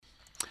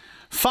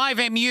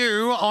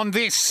5MU on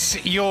this,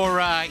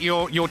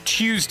 your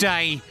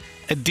Tuesday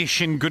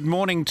edition. Good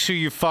morning to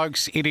you,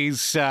 folks. It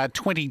is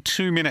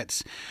 22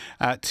 minutes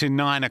to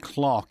 9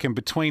 o'clock, and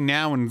between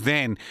now and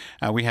then,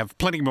 we have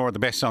plenty more of the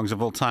best songs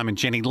of all time and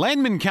Jenny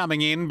Lenman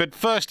coming in. But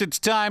first, it's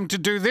time to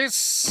do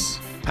this.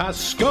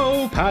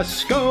 Pasco,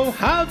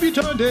 have you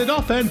turned it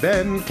off, and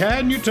then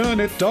can you turn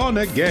it on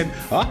again?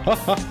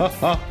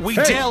 We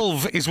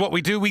delve is what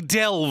we do. We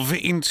delve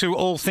into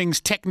all things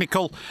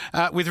technical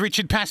with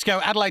Richard Pascoe,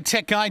 Adelaide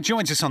Tech Guy,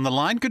 joins us on the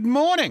line. Good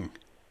morning.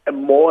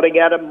 Morning,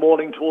 Adam.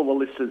 Morning to all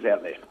the listeners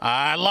out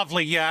there.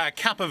 Lovely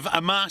cup of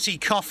Amati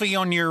coffee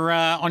on your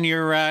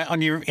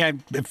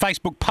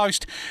Facebook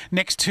post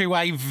next to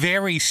a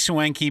very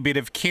swanky bit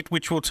of kit,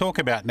 which we'll talk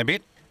about in a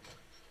bit.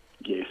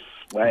 Yes,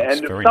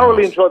 and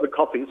thoroughly enjoy the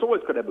coffee. It's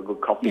always good to have a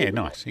good coffee. Yeah,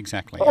 nice,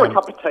 exactly. Or a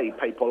cup of tea,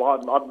 people.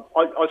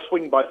 I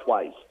swing both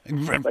ways.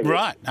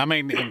 Right. I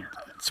mean,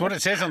 it's what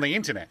it says on the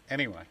internet,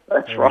 anyway.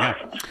 That's right.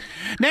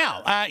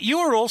 Now,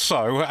 you're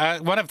also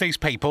one of these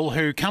people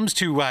who comes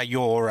to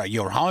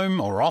your home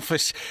or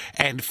office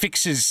and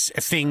fixes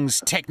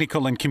things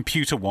technical and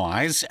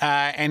computer-wise,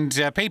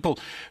 and people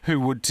who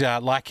would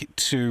like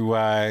to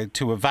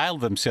avail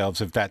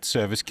themselves of that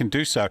service can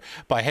do so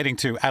by heading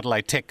to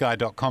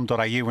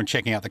adelaidetechguy.com.au and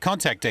checking out the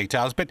contact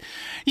details. But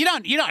you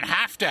don't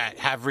have to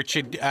have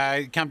Richard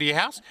come to your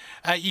house.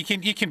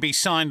 You can be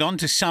signed on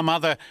to some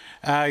other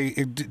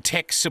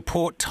tech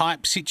support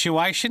type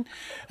situation,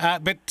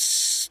 but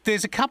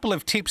there's a couple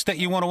of tips that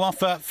you want to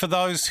offer for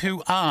those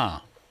who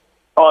are.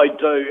 I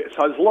do.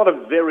 So there's a lot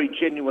of very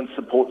genuine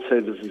support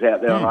services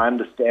out there, and I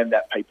understand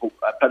that, people.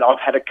 But I've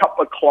had a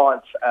couple of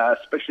clients,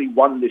 especially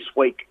one this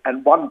week,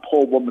 and one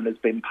poor woman has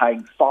been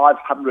paying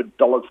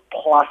 $500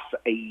 plus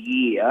a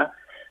year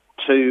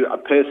to a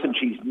person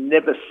she's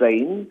never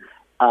seen.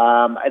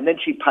 And then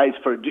she pays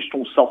for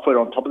additional software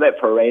on top of that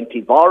for her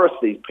antivirus.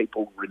 These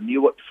people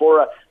renew it for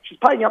her. She's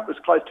paying up as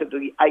close to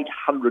the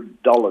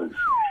 $800.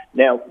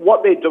 Now,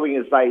 what they're doing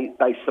is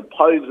they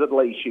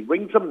supposedly, she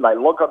rings them, they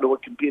log onto a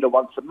computer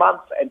once a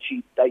month, and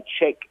they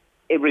check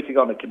everything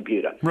on a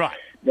computer. Right.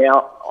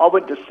 Now, I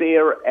went to see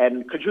her,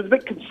 and because she was a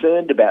bit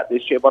concerned about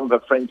this, she had one of her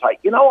friends say,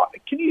 you know what,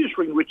 can you just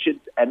ring Richard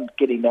and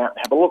get him out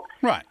and have a look?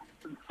 Right.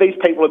 These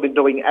people have been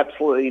doing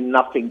absolutely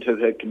nothing to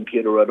her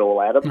computer at all,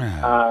 Adam. For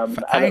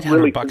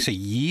 $800 a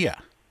year.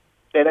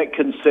 And it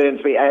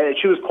concerns me. And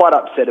she was quite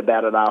upset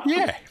about it after.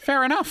 Yeah,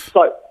 fair enough.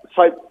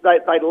 So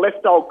they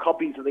left old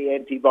copies of the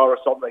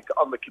antivirus on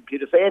the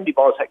computer. So the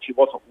antivirus actually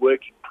wasn't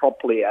working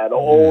properly at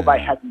all. They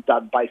hadn't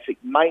done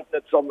basic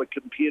maintenance on the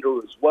computer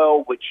as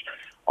well, which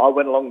I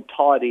went along,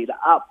 tidied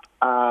up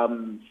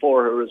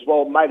for her as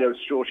well, made her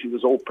sure she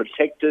was all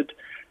protected.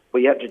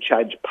 We had to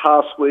change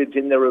passwords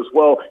in there as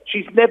well.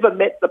 She's never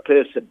met the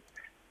person.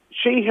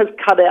 She has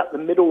cut out the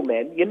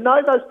middleman. You know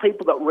those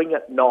people that ring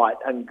at night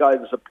and go,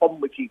 there's a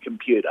problem with your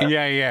computer?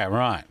 Yeah,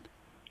 right.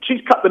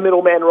 She's cut the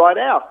middleman right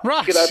out.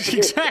 Right,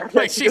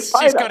 exactly. She's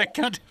got to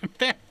cut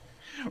them.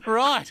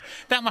 Right.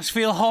 That must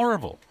feel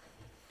horrible.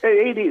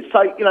 It is.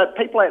 So,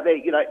 people out there,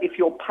 if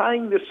you're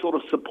paying this sort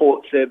of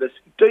support service,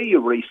 do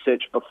your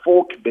research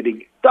before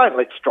committing. Don't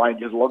let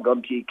strangers log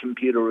onto your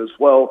computer as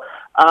well.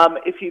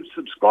 If you've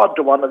subscribed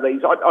to one of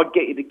these, I'd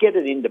get you to get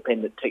an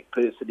independent tech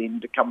person in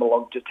to come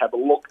along, just have a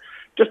look,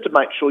 just to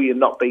make sure you're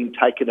not being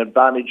taken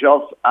advantage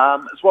of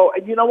as well.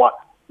 And you know what?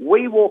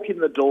 We walk in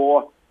the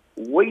door,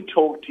 we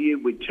talk to you,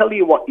 we tell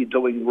you what you're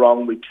doing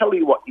wrong, we tell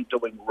you what you're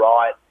doing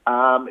right.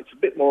 It's a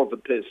bit more of a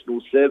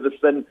personal service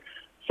than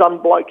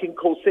some bloke in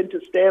call centre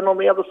stand on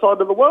the other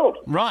side of the world.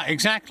 Right,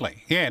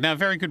 exactly. Yeah, no,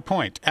 very good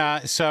point.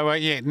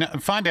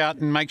 Find out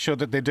and make sure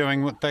that they're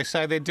doing what they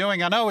say they're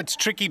doing. I know it's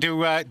tricky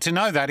to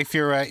know that if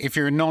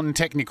you're a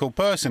non-technical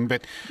person,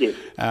 but yes.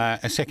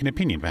 A second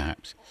opinion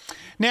perhaps.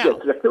 Now,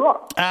 that's exactly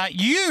right.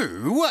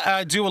 You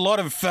do a lot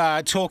of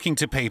talking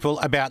to people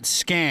about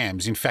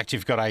scams. In fact,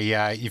 you've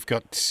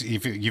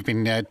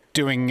been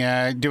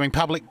doing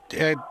public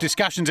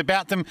discussions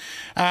about them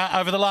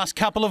over the last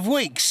couple of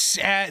weeks.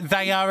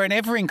 They are an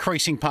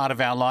ever-increasing part of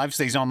our lives,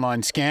 these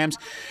online scams,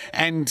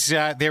 and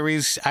there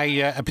is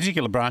a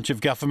particular branch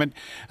of government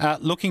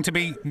looking to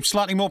be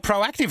slightly more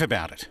proactive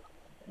about it.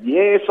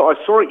 Yes, I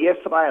saw it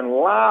yesterday and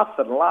laughed.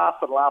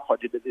 I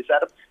did this,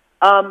 Adam.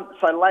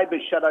 So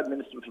Labor's Shadow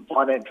Minister for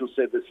Financial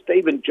Services,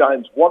 Stephen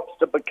Jones, wants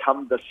to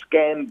become the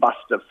scam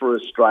buster for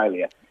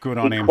Australia. Good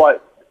on him.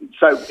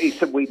 So he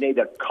said we need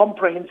a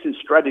comprehensive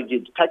strategy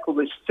to tackle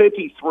this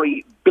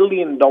 $33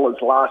 billion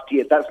last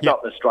year. That's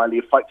not in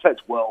Australia, folks.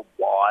 That's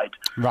worldwide.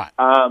 Right.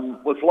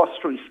 We've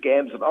lost through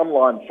scams and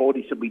online fraud.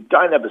 He said we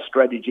don't have a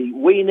strategy.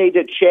 We need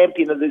a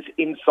champion of this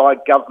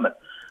inside government.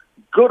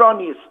 Good on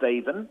you,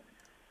 Stephen.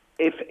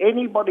 If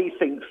anybody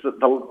thinks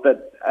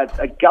that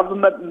a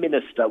government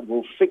minister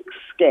will fix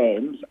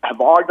scams,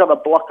 have I got a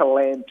block of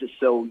land to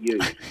sell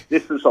you?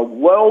 This is a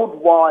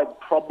worldwide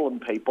problem,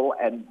 people,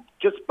 and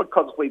just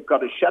because we've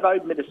got a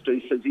shadow minister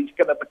who says he's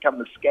going to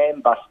become a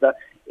scam buster,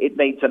 it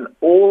needs an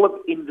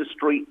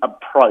all-of-industry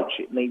approach.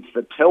 It needs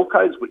the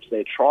telcos, which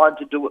they're trying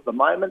to do at the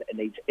moment. It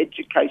needs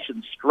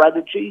education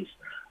strategies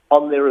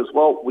on there as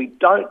well. We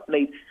don't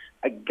need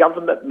a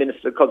government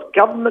minister because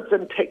governments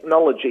and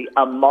technology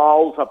are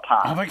miles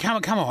apart. Oh, but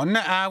come on.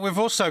 We've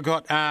also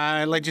got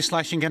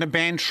legislation going to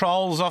ban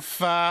trolls off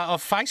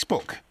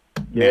Facebook.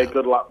 Yeah,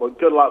 good luck with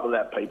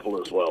that,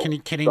 people, as well. Can you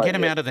get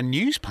them out of the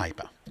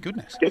newspaper?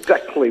 Goodness.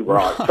 Exactly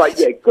right. So,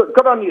 yeah,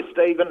 good on you,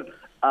 Stephen.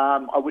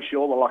 I wish you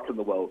all the luck in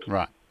the world.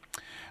 Right.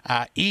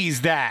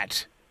 Is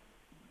that,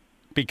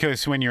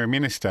 because when you're a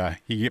minister,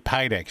 you get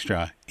paid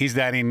extra, is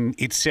that in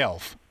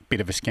itself a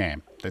bit of a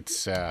scam?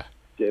 That's...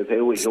 Yeah,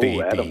 there we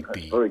go, Adam.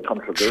 That's very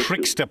controversial.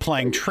 Trickster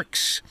playing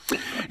tricks.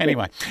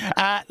 Anyway,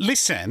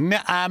 listen,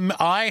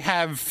 I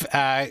have,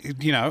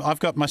 I've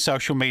got my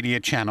social media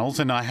channels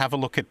and I have a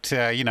look at,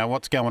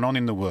 what's going on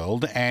in the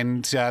world,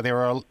 and there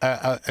are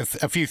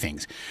a few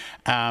things.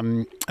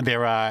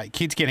 There are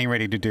kids getting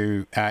ready to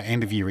do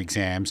end-of-year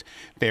exams.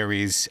 There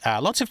is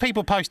lots of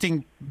people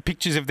posting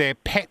pictures of their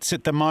pets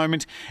at the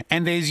moment,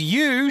 and there's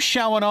you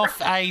showing off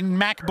a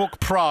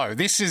MacBook Pro.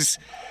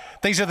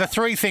 These are the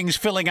three things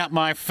filling up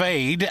my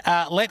feed.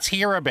 Let's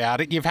hear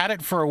about it. You've had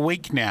it for a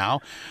week now.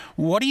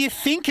 What do you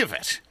think of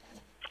it?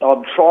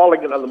 I'm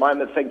trialling it at the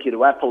moment. Thank you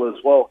to Apple as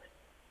well.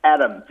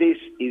 Adam, this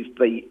is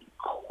the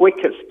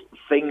quickest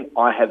thing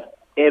I have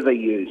ever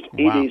used.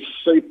 Wow. It is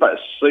super,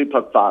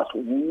 super fast.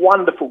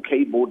 Wonderful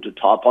keyboard to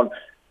type on.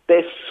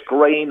 Best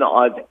screen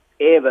I've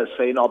ever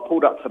seen. I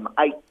pulled up some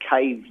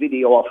 8K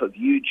video off of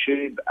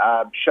YouTube,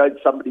 showed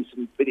somebody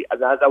some video.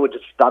 They were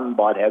just stunned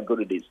by how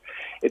good it is.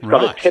 It's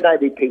got a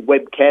 1080p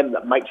webcam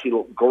that makes you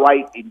look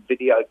great in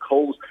video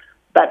calls.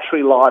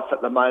 Battery life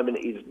at the moment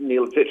is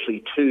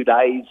virtually 2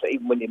 days,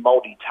 even when you're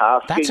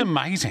multitasking. That's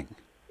amazing.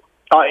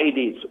 Oh, it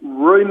is.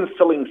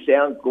 Room-filling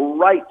sound,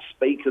 great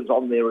speakers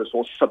on there as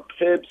well.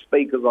 Superb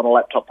speakers on a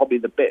laptop, probably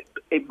the best.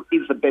 It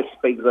is the best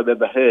speakers I've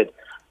ever heard.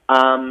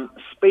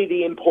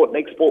 Speedy import and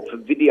export for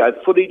video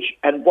footage,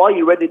 and while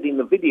you're editing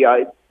the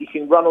video, you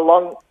can run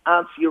along,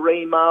 answer your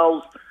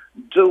emails,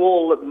 do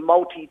all the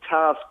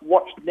multitask,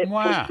 watch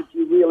Netflix if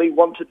you really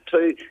wanted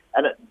to,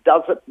 and it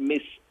doesn't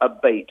miss a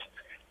beat.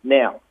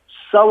 Now,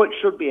 so it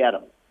should be,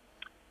 Adam,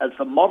 as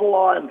the model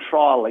I am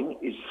trialling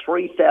is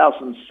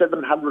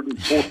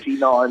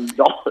 $3,749 as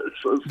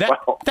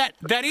well. That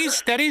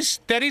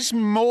is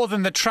more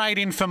than the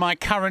trade-in for my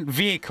current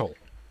vehicle.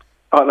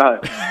 I know.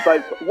 So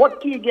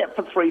what do you get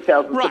for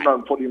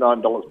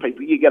 $3,749,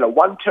 people? You get a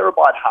 1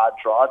 terabyte hard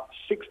drive,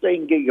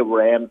 16 gig of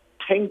RAM,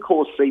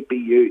 10-core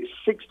CPU,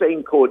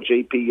 16-core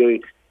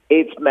GPU.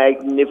 It's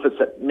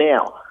magnificent.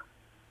 Now,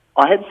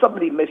 I had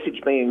somebody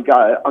message me and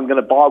go, I'm going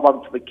to buy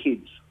one for the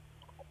kids.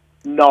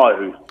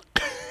 No.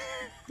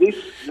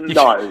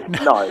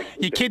 No.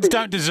 Your kids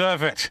don't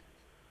deserve it.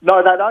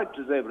 No, they don't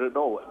deserve it at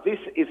all. This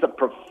is a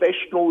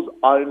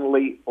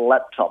professionals-only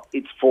laptop.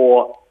 It's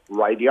for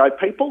radio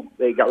people.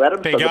 There you go,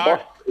 Adam. There you go. The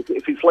boss,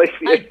 if he's leaving.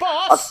 Hey,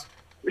 boss!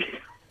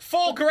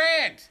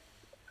 $4,000.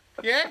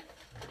 Yeah?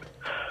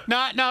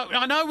 No,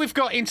 I know we've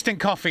got instant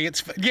coffee.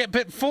 It's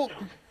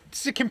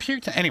a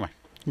computer. Anyway,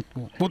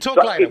 we'll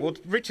talk later.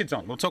 Richard's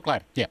on. We'll talk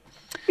later. Yeah.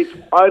 It's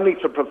only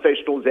for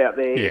professionals out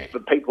there. Yeah. It's for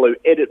people who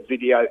edit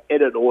video,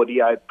 edit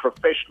audio,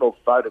 professional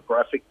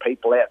photographic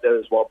people out there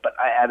as well. But,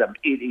 Adam,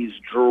 it is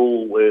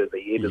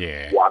drool-worthy. It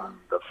is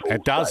wonderful.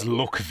 It does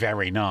look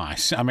very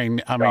nice. I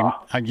mean,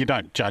 you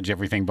don't judge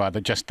everything by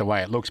just the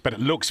way it looks, but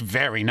it looks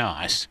very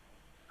nice.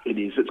 It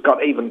is. It's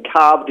got even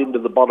carved into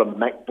the bottom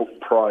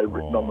MacBook Pro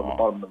written on the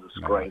bottom of the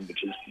screen,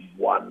 which is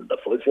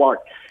wonderful. It's like,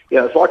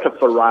 it's like a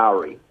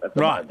Ferrari at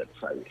the moment.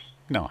 So yes.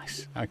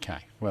 Nice.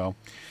 Okay. Well,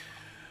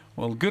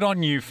 good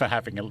on you for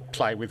having a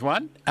play with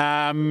one.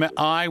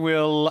 I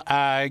will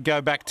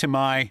go back to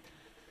my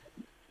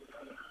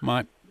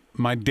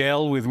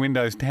Dell with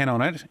Windows 10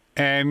 on it,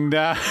 and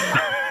to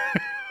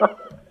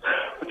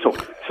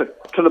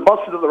the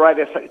bosses of the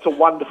radio, it's a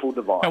wonderful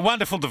device. A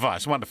wonderful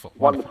device. Wonderful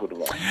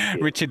device. Yes.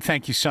 Richard,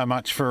 thank you so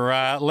much for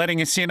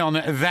letting us in on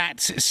that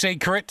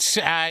secret.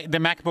 The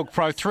MacBook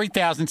Pro,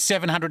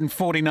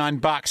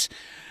 $3,749,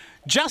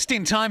 just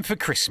in time for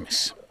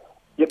Christmas.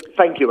 Yep,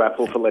 thank you,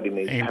 Apple, for letting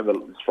me have this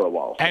for a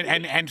while.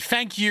 And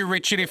thank you,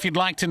 Richard. If you'd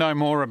like to know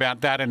more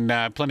about that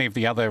and plenty of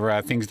the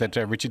other things that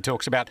Richard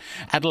talks about,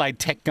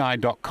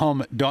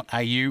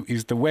 adelaidetechguy.com.au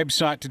is the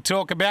website to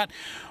talk about.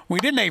 We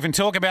didn't even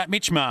talk about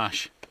Mitch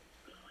Marsh.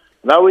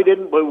 No, we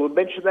didn't. We will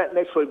mention that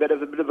next week. We'll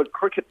have a bit of a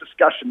cricket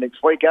discussion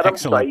next week, Adam.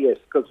 Excellent. So, yes,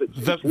 because it's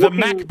the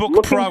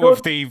MacBook Pro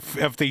of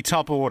the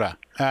top order.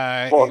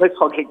 Let's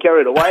not get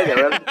carried away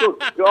there, Adam.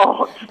 Good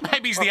God.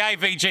 Maybe he's the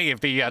AVG of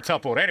the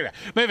top order. Anyway,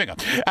 moving on.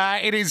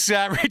 It is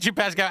Richard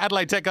Pascoe,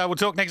 Adelaide Tech Guy. We'll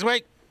talk next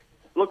week.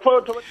 Look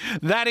forward to it.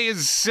 That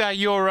is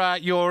your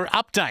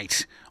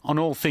update on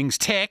all things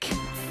tech.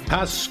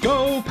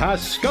 Pascoe,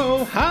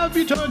 have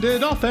you turned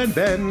it off, and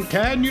then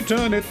can you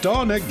turn it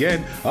on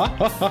again?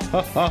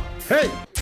 Hey!